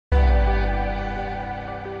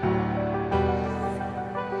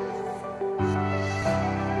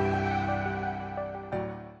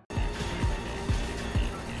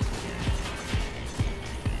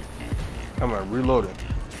Come on, reloading.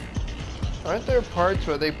 Aren't there parts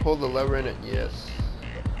where they pull the lever in it? Yes.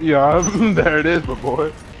 Yeah, there it is, my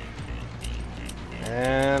boy.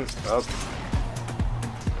 And up.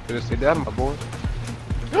 Did say that, my boy?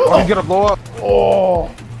 Oh, he's gonna blow up. Oh.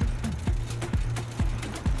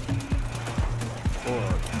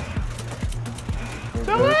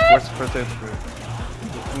 Where's the first aid spray?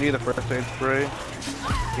 I need a first aid spray.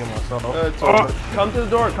 Heal myself. It's over. Come to the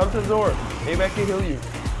door. Come to the door. Maybe I can heal you.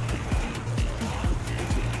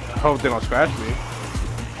 I hope they don't scratch me.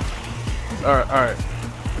 Alright, alright.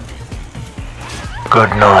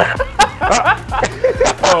 Good night.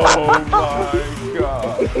 Oh my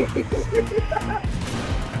god.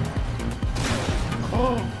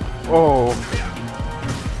 Oh.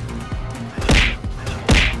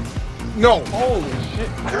 No! Holy shit.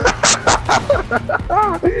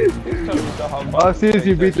 As soon as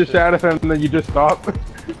you beat the shadow and then you just stop.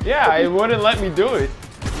 Yeah, it wouldn't let me do it.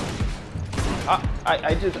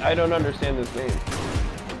 I don't understand this game.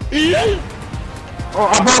 Oh,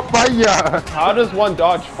 I'm on fire! How does one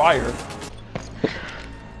dodge fire?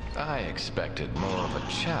 I expected more of a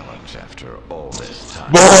challenge after all this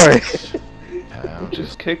time. Boy!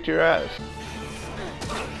 Just kicked your ass.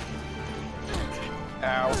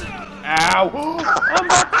 Ow. Ow!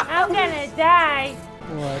 I'm gonna die.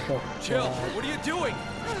 Chill. What are you doing?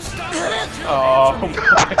 Stop it! Oh my.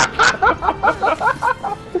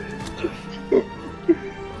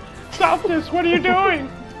 Stop this! What are you doing?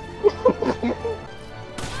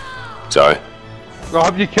 Sorry.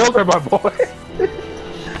 Rob, you killed her, my boy.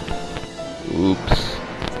 Oops.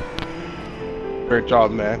 Great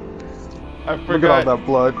job, man. I Look forgot. at all that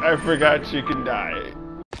blood. I forgot you can die.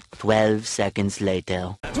 12 seconds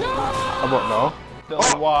later. How about no?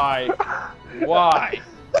 So why? Why?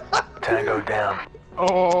 Tango down.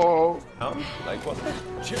 Oh. Like what?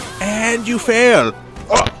 And you fail.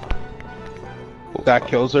 That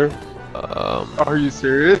kills her? Are you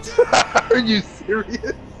serious? Are you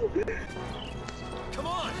serious? Come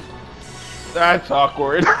on. That's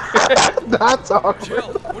awkward. That's awkward.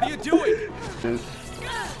 Chill. What are you doing?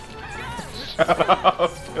 Shut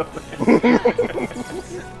up.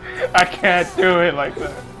 I can't do it like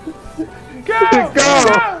that. Go!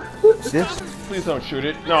 Go! This? Please don't shoot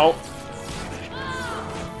it. No.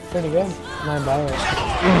 Pretty good. 9 dollars.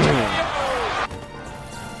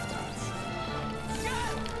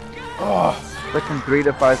 Oh. Freaking 3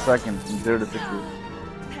 to 5 seconds from 0 to 60.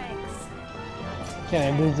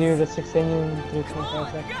 Can I do 0 to 60 in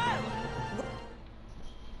 3.5 seconds?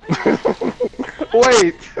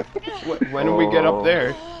 Wait! When do we get up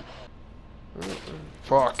there?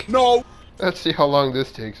 Fuck. No. Let's see how long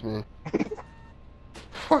this takes me.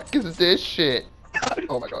 Fuck is this shit?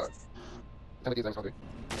 Oh my god. I'm hungry.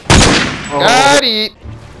 Got it!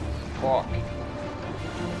 Fuck.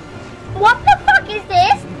 What the fuck is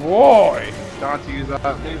this? Boy! Don't use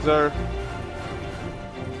that laser.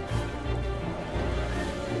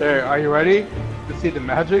 There, are you ready to see the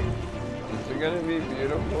magic? Is it gonna be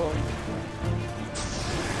beautiful?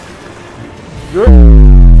 Oh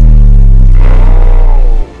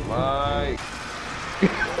my.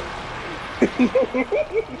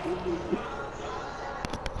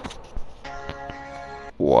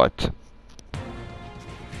 What?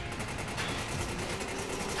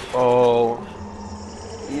 Oh.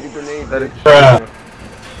 Eat a grenade. That is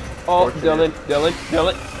Oh, Dylan.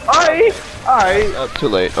 I. Too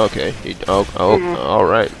late. Okay. All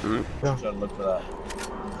right. Look for that.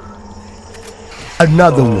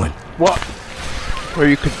 Another one. What? Or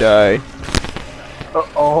you could die.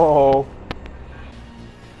 Oh.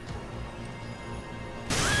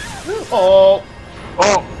 Oh.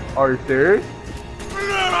 Oh. Are you serious?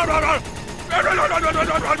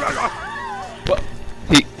 What?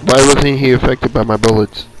 Why wasn't he affected by my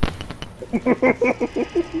bullets? We need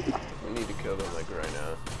to kill them like right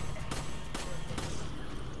now.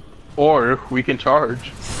 Or we can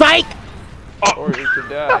charge. Psych! Or you could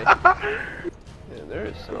die. Yeah, there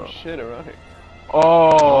is some shit around here.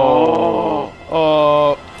 Oh.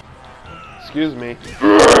 Oh. Excuse me.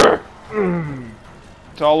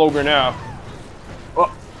 It's all Ogre now.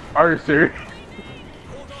 Oh. Are you serious?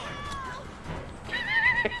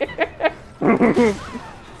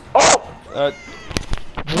 Oh! What?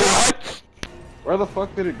 Where the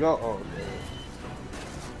fuck did it go? Oh, okay.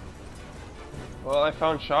 Well, I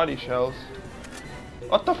found shoddy shells.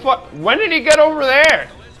 What the fuck? When did he get over there?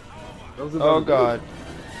 Oh god.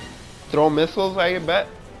 Throw missiles, I bet.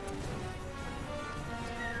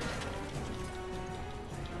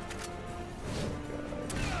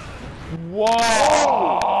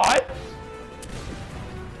 What?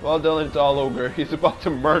 Well, Dylan, it's all Ogre. He's about to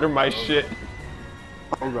murder my shit.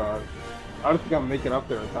 Oh god. I don't think I'm making up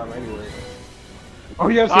there in time anyway. Oh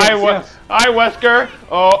yes, Hi, yes. Hi, Wesker.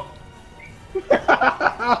 Oh.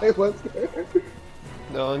 Hi, Wesker.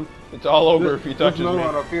 Dylan, it's all over if he touches me. There's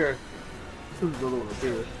another one up here. There's another one up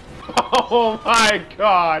here. Oh my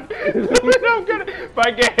god! If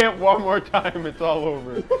I get hit one more time, it's all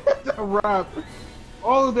over. It's a wrap.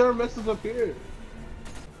 Oh, there are messes up here.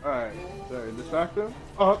 Alright, sorry, distract him.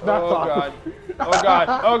 Oh, that's Oh off. god. Oh god.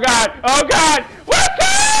 Oh god. Oh god!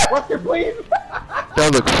 Wesker! Wesker, please!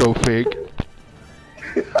 That looks so fake.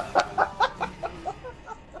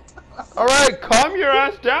 Alright, calm your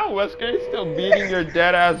ass down, Wesker. You're still beating your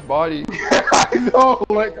dead ass body. I know,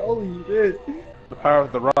 like, holy shit. The power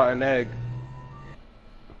of the rotten egg.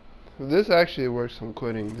 If this actually works, I'm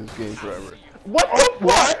quitting this game forever. What the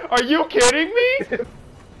fuck? Are you kidding me?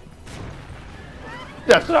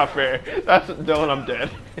 That's not fair. That's Dylan, I'm dead.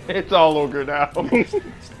 It's all Ogre now.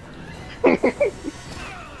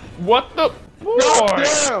 What the boy? God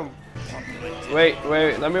damn! Wait,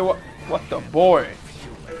 let me what the boy?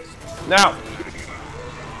 Now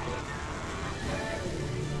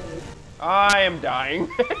I am dying.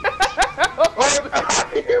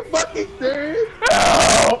 Are you fucking serious?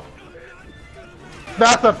 Help!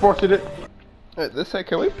 That's unfortunate. This side,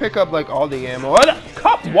 can we pick up like all the ammo?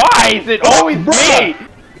 Why is it always me?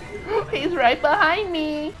 He's right behind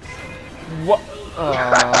me. What? Oh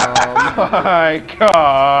my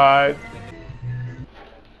god.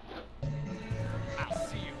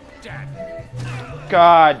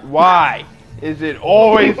 God, why is it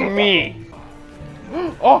always me?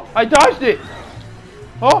 Oh, I dodged it.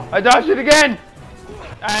 Oh, I dodged it again.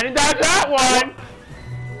 I didn't dodge that one.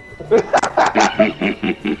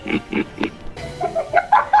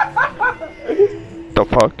 The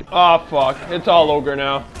fuck? Oh fuck, it's all Ogre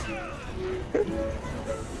now.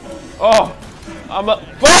 Oh,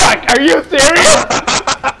 fuck, are you serious?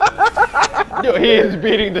 Dude, he is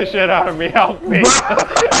beating the shit out of me, help me.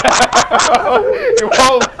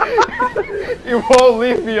 He won't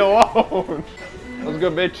leave me alone. Let's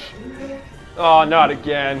go, bitch. Oh, not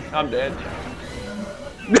again, I'm dead.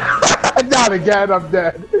 Not again, I'm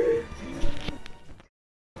dead.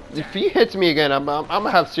 If he hits me again, I'm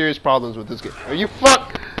gonna have serious problems with this game. Are you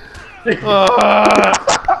fuck?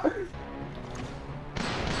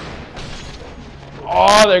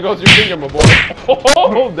 Oh, there goes your finger, my boy.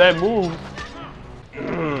 Oh, that move.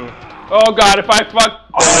 Oh god, if I fuck.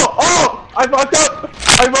 Oh, I fucked up.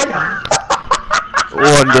 I fucked up.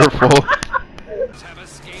 Wonderful.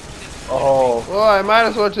 Oh. Well, I might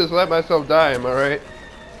as well just let myself die, am I right?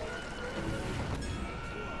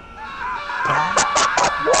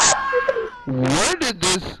 Where did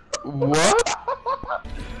this... What?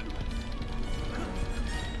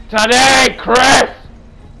 Today, Chris!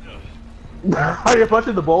 Are you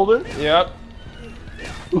punching the boulder? Yep.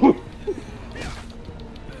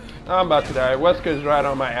 I'm about to die. Wesker's right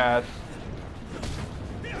on my ass.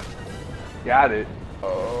 Got it.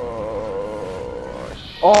 Oh,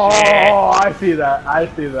 shit. Oh, I see that. I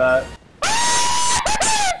see that.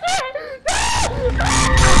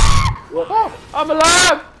 Oh, I'm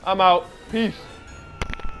alive! I'm out. Peace.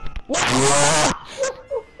 What?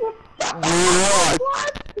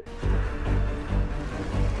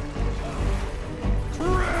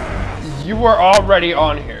 You were already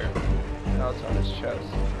on here. Now it's on his chest.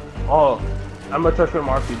 Oh, I'm gonna touch him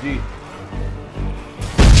RPG.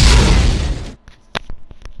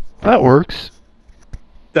 That works.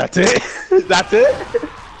 That's it? That's it?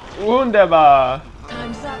 Wunderbar.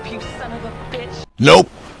 Time's up, you son of a bitch. Nope.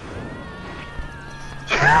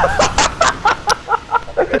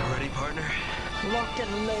 Ready, partner? Locked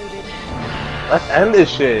and loaded. Let's end this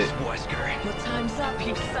shit. Wesker. Well, time's up,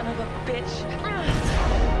 you son of a bitch.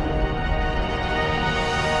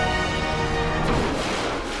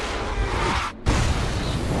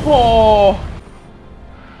 Oh.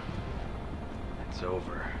 It's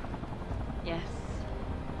over. Yes.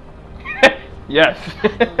 Yes.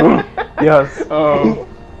 Yes. Oh.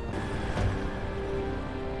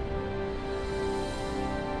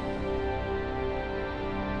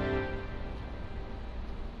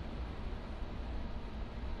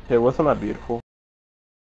 Hey, wasn't that beautiful?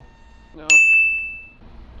 No.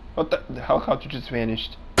 What the helicopter just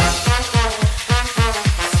vanished.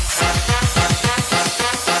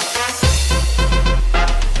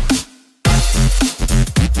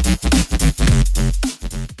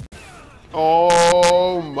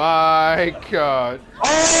 Oh my god.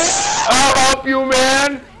 Oh! I'll help you,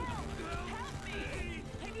 man!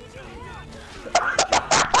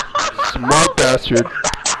 Smart bastard.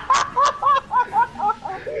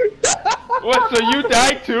 What, so you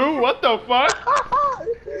died too? What the fuck?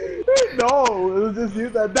 know. It was just you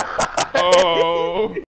that died. Oh.